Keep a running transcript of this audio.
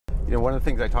one of the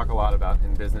things I talk a lot about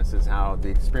in business is how the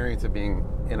experience of being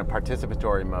in a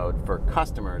participatory mode for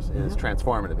customers is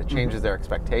transformative. It changes their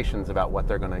expectations about what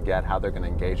they're going to get, how they're going to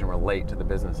engage and relate to the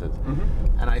businesses.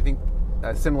 And I think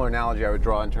a similar analogy I would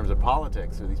draw in terms of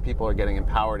politics, where these people are getting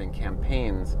empowered in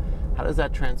campaigns. How does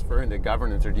that transfer into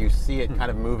governance, or do you see it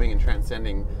kind of moving and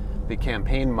transcending the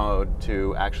campaign mode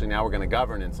to actually now we're going to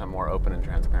govern in some more open and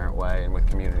transparent way, and with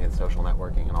community and social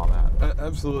networking and all that?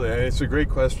 Absolutely, it's a great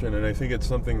question, and I think it's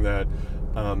something that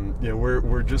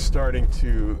we're just starting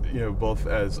to, both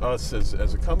as us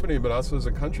as a company, but also as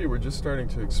a country, we're just starting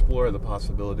to explore the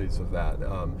possibilities of that.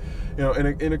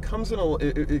 And it comes in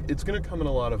it's going to come in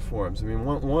a lot of forms. I mean,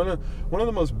 one of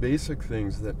the most basic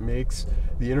things that makes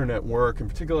the internet work, and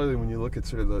particularly when you look at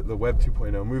sort of the Web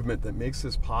 2.0 movement that makes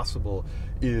this possible,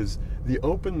 is the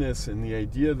openness and the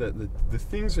idea that the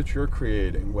things that you're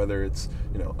creating, whether it's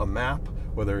a map,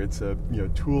 whether it's a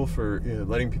tool for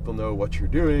letting people know what you're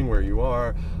doing, where you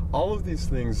are, all of these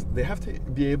things, they have to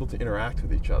be able to interact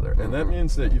with each other. And that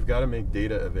means that you've got to make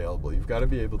data available. You've got to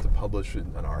be able to publish an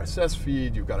RSS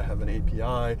feed. You've got to have an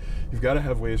API. You've got to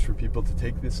have ways for people to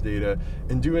take this data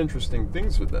and do interesting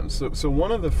things with them. So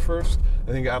one of the first,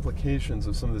 I think, applications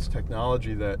of some of this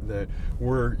technology that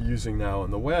we're using now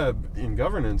on the web in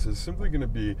governance is simply going to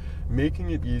be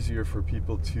making it easier for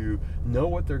people to know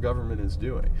what their government is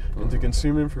doing and to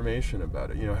consume information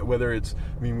about it. Whether it's,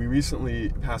 we recently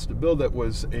passed a bill that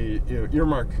was a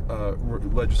earmark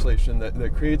legislation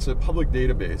that creates a public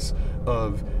database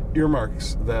of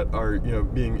earmarks that are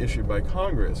being issued by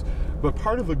Congress. But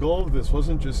part of the goal of this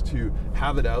wasn't just to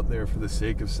have it out there for the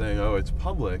sake of saying, oh, it's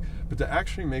public, but to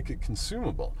actually make it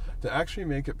consumable, to actually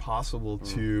make it possible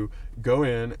to go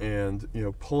in and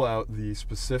pull out the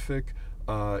specific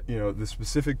the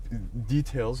specific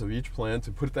details of each plan,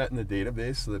 to put that in the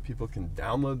database so that people can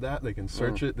download that, they can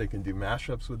search it, they can do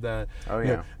mashups with that.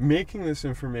 Making this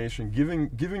information,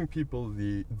 giving people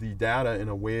the data in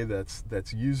a way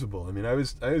that's usable. I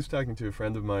was talking to a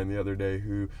friend of mine the other day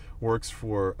who works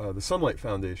for the Sunlight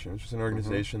Foundation, which is an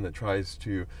organization that tries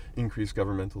to increase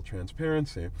governmental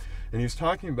transparency, and he was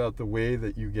talking about the way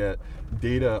that you get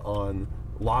data on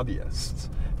lobbyists,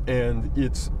 and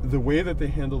it's the way that they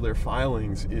handle their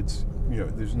filings. It's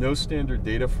there's no standard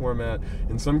data format.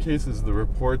 In some cases, the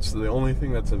reports, the only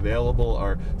thing that's available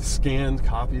are scanned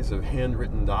copies of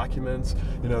handwritten documents.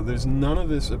 There's none of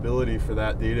this ability for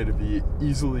that data to be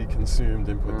easily consumed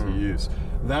and put to use.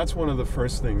 That's one of the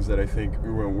first things that I think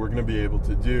we're going to be able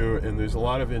to do, and there's a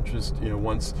lot of interest.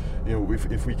 Once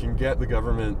if we can get the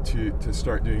government to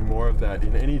start doing more of that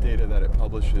in any data that it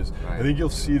publishes, I think you'll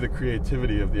see the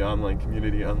creativity of the online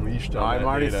community unleashed on that I'm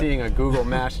already data. seeing a Google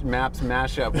Maps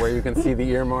mashup where you can see the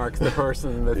earmarks, the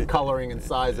person, the coloring and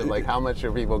size of how much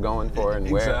are people going for and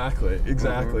where.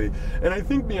 Exactly. And I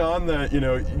think beyond that,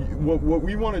 what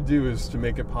we want to do is to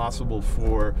make it possible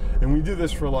for, and we do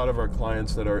this for a lot of our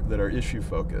clients that are issue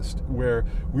focused, where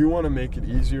we want to make it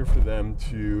easier for them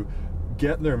to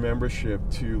get their membership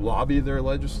to lobby their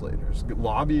legislators,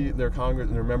 lobby their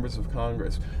members of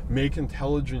Congress, make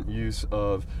intelligent use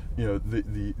of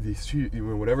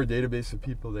whatever database of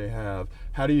people they have.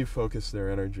 How do you focus their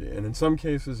energy? And in some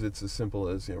cases, it's as simple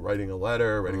as writing a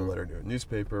letter to a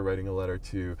newspaper, writing a letter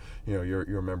to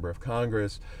your member of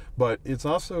Congress. But it's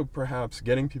also perhaps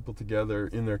getting people together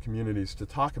in their communities to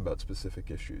talk about specific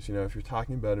issues. If you're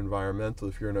talking about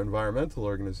if you're an environmental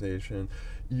organization,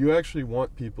 you actually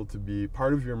want people to be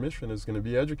part of your mission is going to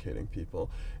be educating people,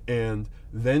 and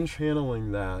then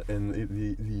channeling that and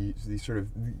the sort of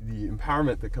the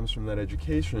empowerment that comes from that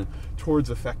education towards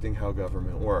affecting how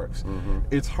government works.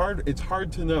 It's hard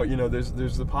to know.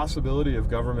 There's the possibility of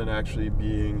government actually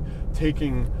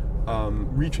reaching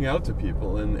out to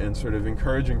people and sort of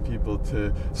encouraging people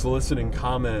to soliciting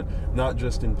comment, not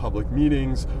just in public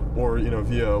meetings or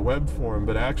via a web form,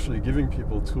 but actually giving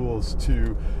people tools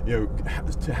to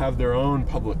to have their own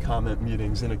public comment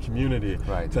meetings in a community,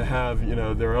 to have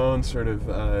their own sort of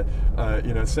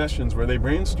sessions where they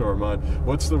brainstorm on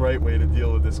what's the right way to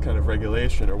deal with this kind of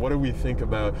regulation, or what do we think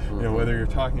about whether you're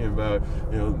talking about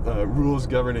rules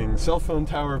governing cell phone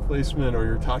tower placement, or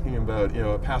you're talking about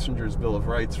a passenger's bill of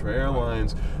rights for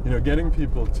airlines. Getting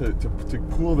people to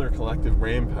pool their collective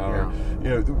brain power.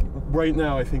 Right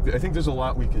now, I think there's a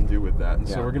lot we can do with that, and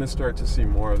so we're going to start to see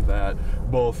more of that,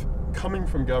 both coming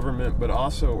from government, but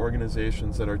also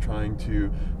organizations that are trying to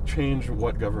change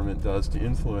what government does to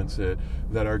influence it,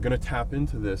 that are going to tap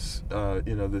into this,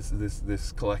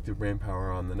 this collective brain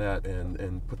power on the net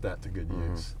and put that to good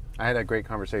use. I had a great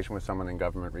conversation with someone in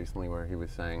government recently where he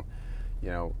was saying,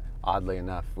 oddly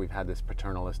enough, we've had this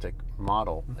paternalistic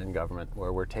model in government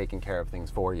where we're taking care of things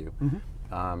for you.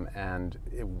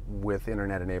 With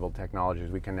internet-enabled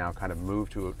technologies, we can now kind of move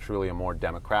to truly a more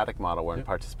democratic model, or a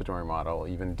participatory model,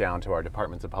 even down to our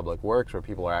departments of public works, where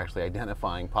people are actually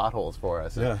identifying potholes for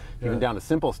us, even down to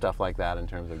simple stuff like that in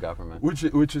terms of government.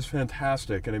 Which is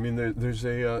fantastic, and I mean, there's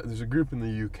a group in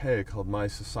the UK called My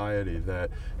Society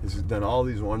that has done all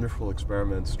these wonderful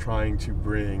experiments trying to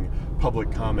bring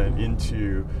public comment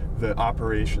into the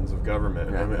operations of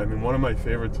government. Yeah. I mean, one of my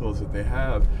favorite tools that they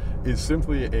have is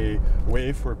simply a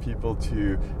way for people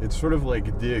to, it's sort of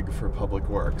like Dig for public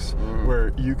works,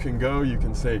 where you can go, you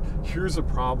can say, here's a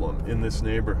problem in this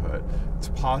neighborhood. It's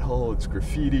a pothole, it's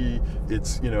graffiti,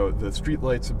 it's, the street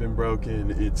lights have been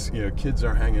broken, it's, kids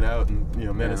are hanging out and,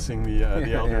 menacing the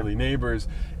elderly neighbors,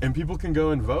 and people can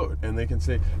go and vote, and they can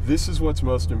say, this is what's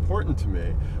most important to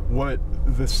me. What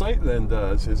the site then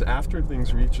does is, after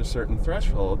things reach a certain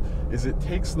threshold, is it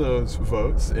takes those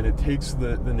votes and it takes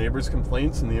the neighbors'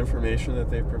 complaints and the information that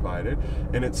they've provided,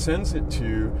 and it sends it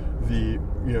to the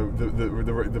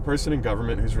person in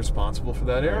government who's responsible for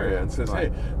that area, and says,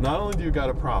 hey, not only do you got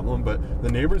a problem, but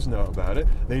the neighbors know about it.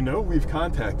 They know we've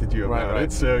contacted you about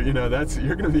it, so that's,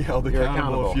 you're going to be held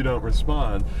accountable if you don't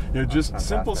respond. Just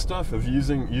simple stuff of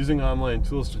using online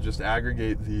tools to just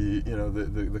aggregate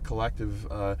the collective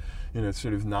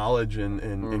sort of knowledge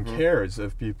and cares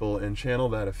of people, and channel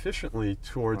that efficiently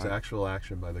towards actual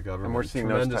action by the government. And we're seeing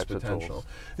tremendous those types potential. Of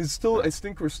tools. It's still, I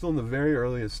think we're still in the very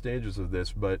earliest stages of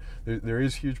this, but there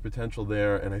is huge potential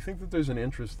there, and I think that there's an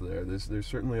interest there. There's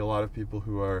certainly a lot of people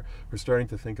who are starting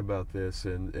to think about this,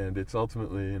 and it's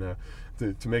ultimately,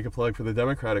 to make a plug for the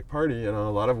Democratic Party, a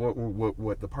lot of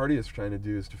what the party is trying to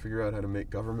do is to figure out how to make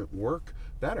government work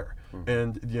better,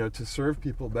 and to serve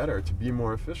people better, to be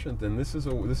more efficient. And this is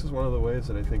one of the ways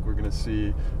that I think we're going to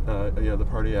see the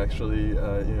party actually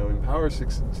empower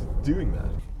doing that.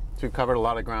 So we've covered a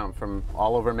lot of ground from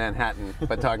all over Manhattan,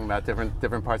 but talking about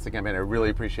different parts of the campaign. I really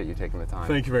appreciate you taking the time.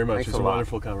 Thank you very much. Thanks It's a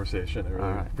wonderful conversation.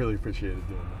 I really appreciated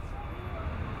doing this.